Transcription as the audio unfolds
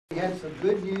We had some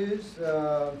good news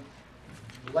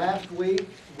last week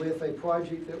with a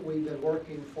project that we've been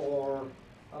working for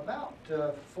about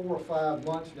 4 or 5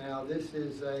 months now. This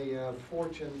is a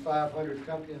Fortune 500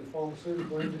 company in the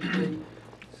pharmaceutical industry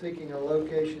seeking a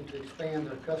location to expand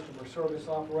their customer service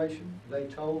operation. They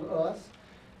told us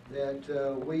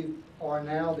that we are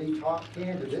now the top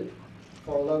candidate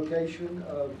for a location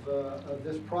of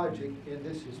this project, and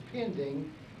this is pending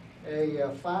a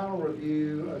final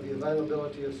review of the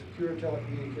availability of secure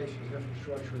telecommunications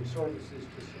infrastructure and services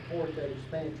to support that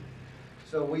expansion.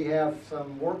 So we have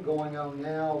some work going on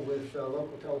now with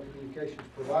local telecommunications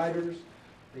providers,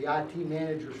 the IT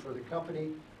managers for the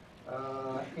company,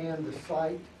 and the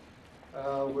site.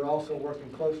 We're also working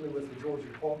closely with the Georgia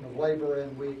Department of Labor,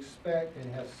 and we expect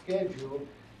and have scheduled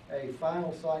a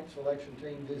final site selection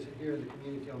team visit here in the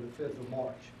community on the 5th of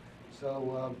March.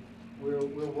 So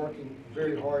we're working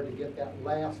very hard to get that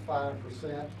last 5%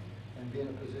 and be in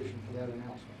a position for that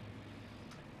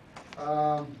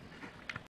announcement.